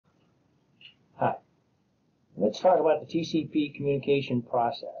Hi. Let's talk about the TCP communication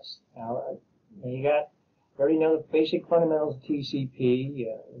process. Now, you already know the basic fundamentals of TCP,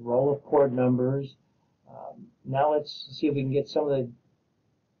 role of port numbers. Now let's see if we can get some of the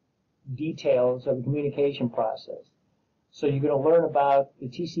details of the communication process. So you're going to learn about the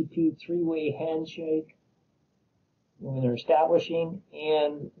TCP three-way handshake when they're establishing,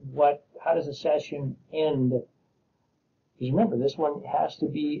 and how does a session end. Because remember, this one has to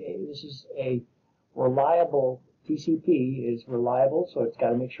be, this is a reliable, TCP is reliable, so it's got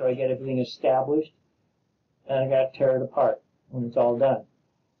to make sure I get everything established, and I got to tear it apart when it's all done.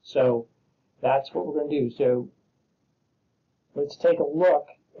 So that's what we're going to do. So let's take a look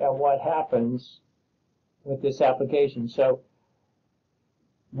at what happens with this application. So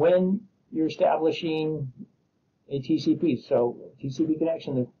when you're establishing a TCP, so TCP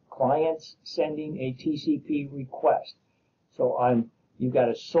connection, the client's sending a TCP request. So you've got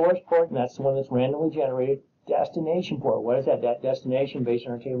a source port, and that's the one that's randomly generated. Destination port. What is that? That destination, based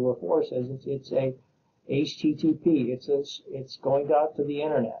on our table of four, says it's a HTTP. It's going out to the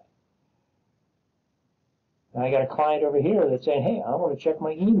internet. Now I got a client over here that's saying, hey, I want to check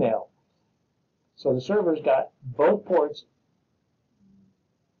my email. So the server's got both ports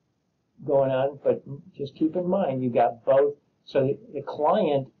going on, but just keep in mind you've got both. So the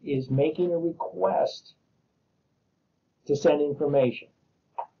client is making a request to send information.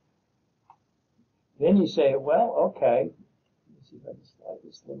 Then you say, well, okay. Let's see if I can slide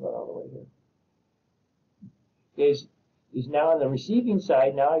this thing all the way here. Is now on the receiving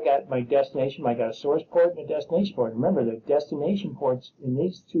side. Now I got my destination. I got a source port and a destination port. Remember, the destination ports in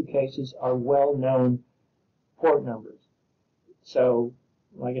these two cases are well-known port numbers. So,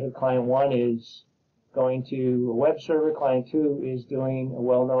 like if client 1 is going to a web server, client 2 is doing a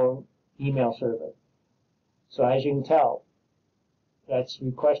well-known email server. So as you can tell, that's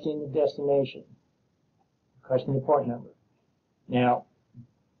requesting the destination, requesting the port number. Now,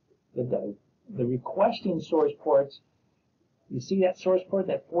 the requesting source ports, you see that source port,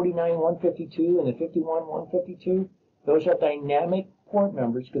 that 49.152 and the 51.152? Those are dynamic port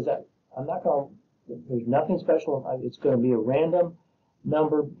numbers, because I'm not going to, there's nothing special. It's going to be a random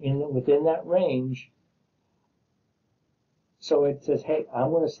number within that range. So it says, hey,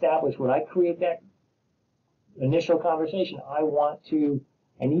 I'm going to establish, when I create that initial conversation, I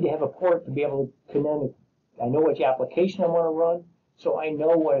need to have a port to be able to connect. I know which application I want to run, so I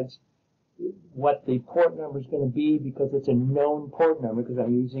know what the port number is going to be, because it's a known port number, because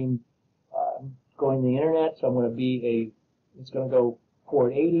I'm using going to the internet, so I'm going to be it's going to go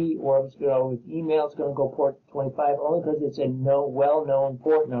port 80, or if it's going to go with email, it's going to go port 25, only because it's a well-known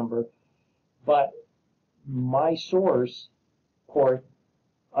port number. But my source port,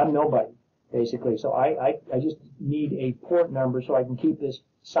 I'm nobody, basically. So I just need a port number so I can keep this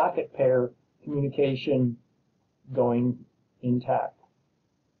socket pair communication going intact.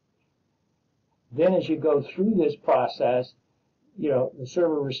 Then as you go through this process, the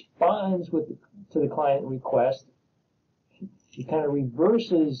server responds to the client request. It kind of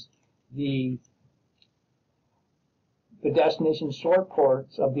reverses the destination source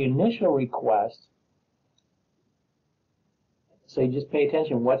ports of the initial request. So you just pay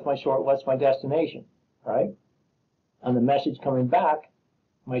attention. What's my source? What's my destination? Right? On the message coming back,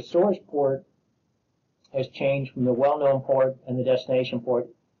 my source port has changed from the well-known port, and the destination port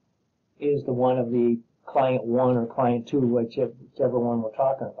is the one of the client 1 or client 2, whichever one we're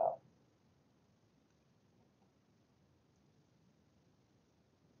talking about.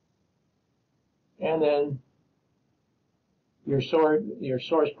 And then your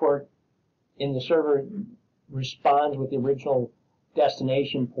source port in the server responds with the original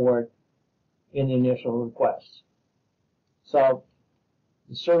destination port in the initial request. So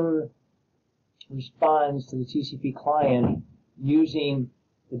the server responds to the TCP client using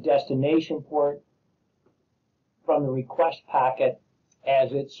the destination port from the request packet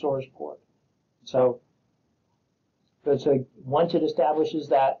as its source port. So once it establishes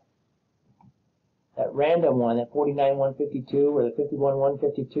that random one, that 49.152 or the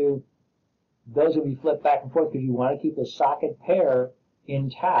 51.152, those will be flipped back and forth, because you want to keep the socket pair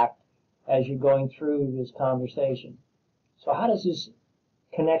intact as you're going through this conversation. So how does this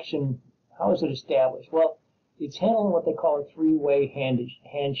connection, how is it established? Well, it's handling what they call a three-way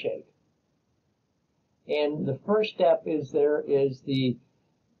handshake. And the first step is the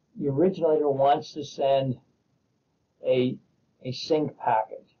originator wants to send a sync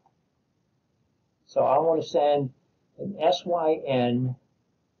packet. So I want to send an SYN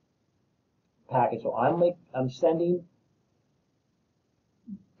packet. So I'm sending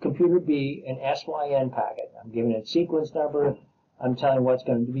computer B an SYN packet. I'm giving it sequence number. I'm telling what's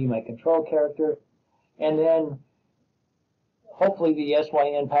going to be my control character. And then hopefully the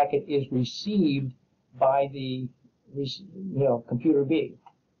SYN packet is received by the computer B.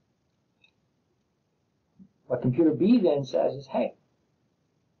 What computer B then says is, hey,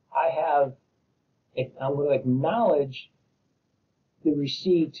 I'm going to acknowledge the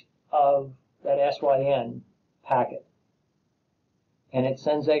receipt of that SYN packet. And it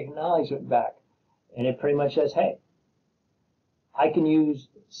sends that acknowledgement back. And it pretty much says, hey, I can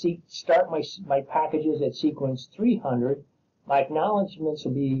start my packages at sequence 300. My acknowledgements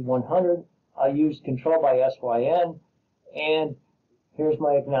will be 100. I'll use control by SYN. And here's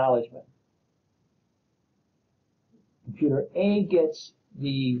my acknowledgement. Computer A gets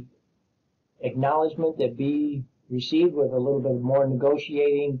the acknowledgement that B received with a little bit more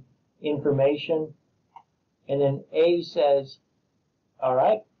negotiating information. And then A says, all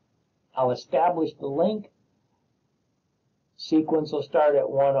right, I'll establish the link. Sequence will start at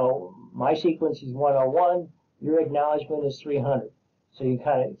 10. My sequence is 101. Your acknowledgement is 300.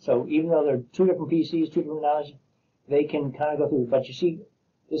 So so even though they're two different PCs, two different acknowledgements, they can kind of go through. But you see,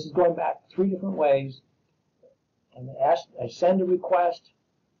 this is going back 3 different ways. And I send a request.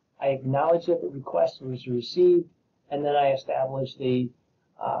 I acknowledge that the request was received, and then I establish the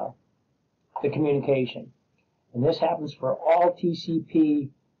communication. And this happens for all TCP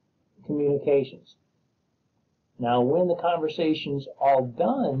communications. Now, when the conversation's all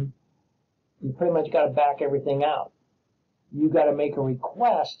done, you pretty much got to back everything out. You got to make a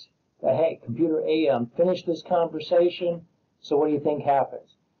request that, hey, computer A, finished this conversation, so what do you think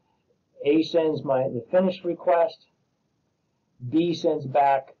happens? A sends the finished request. B sends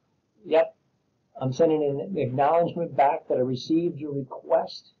back, yep, I'm sending an acknowledgement back that I received your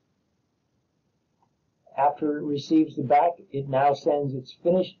request. After it receives the back, it now sends its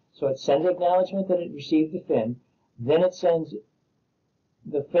finished, so it sends acknowledgement that it received the fin. Then it sends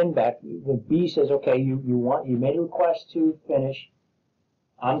the fin back. The B says, okay, you made a request to finish.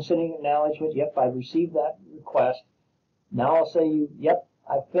 I'm sending acknowledgement, yep, I received that request. Now I'll say yep,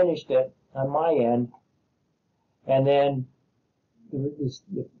 I finished it on my end. And then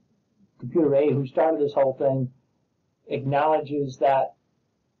the computer A, who started this whole thing, acknowledges that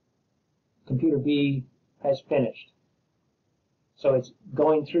computer B has finished. So it's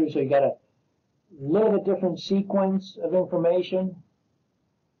going through, so you got a little bit different sequence of information.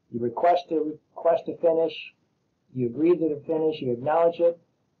 You request to finish, you agree to the finish, you acknowledge it,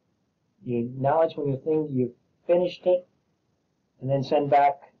 you acknowledge when you think you've finished it, and then send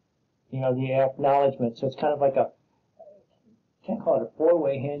back, the acknowledgement. So it's kind of like can't call it a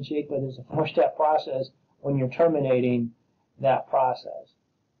 4-way handshake, but it's a 4-step process when you're terminating that process.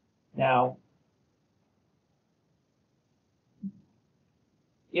 Now,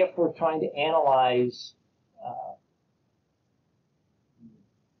 if we're trying to analyze,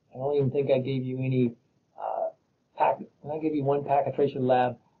 I don't even think I gave you any I gave you one packet tracer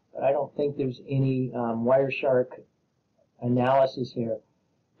lab, but I don't think there's any Wireshark analysis here.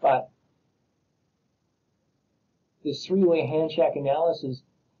 But this 3-way handshake analysis,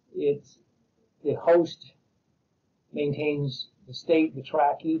 the host maintains the state, the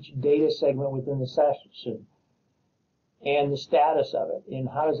track, each data segment within the session, and the status of it. And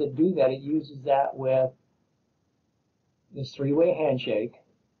how does it do that? It uses that with this 3-way handshake.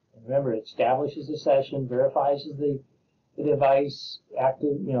 And remember, it establishes the session, verifies the device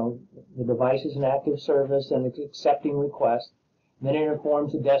active, the device is in active service and it's accepting requests. And then it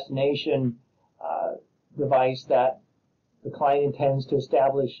informs the destination device that the client intends to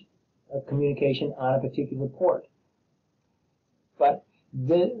establish a communication on a particular port. But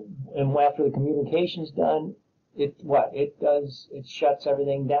and after the communication is done, it shuts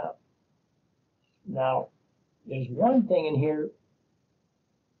everything down. Now, there's one thing in here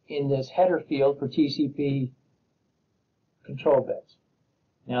in this header field for TCP control bits.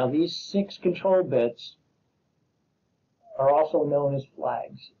 Now, these 6 control bits are also known as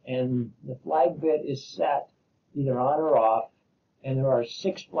flags, and the flag bit is set either on or off, and there are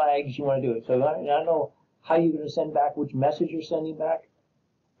 6 flags you want to do it. So I don't know how you're going to send back, which message you're sending back.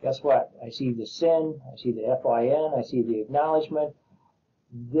 Guess what? I see the SYN, I see the FYN, I see the acknowledgement.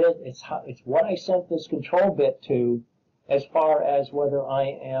 It's what I sent this control bit to, as far as whether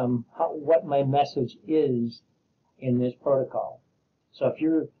what my message is in this protocol. So if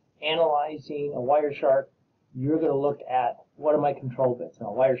you're analyzing a Wireshark, you're going to look at what are my control bits. Now,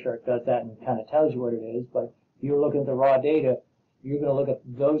 Wireshark does that and kind of tells you what it is, but if you're looking at the raw data, you're going to look at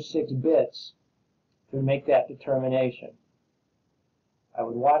those 6 bits to make that determination. I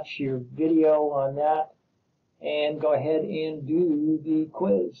would watch your video on that and go ahead and do the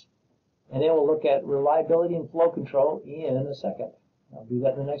quiz. And then we'll look at reliability and flow control in a second. I'll do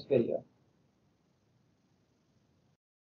that in the next video.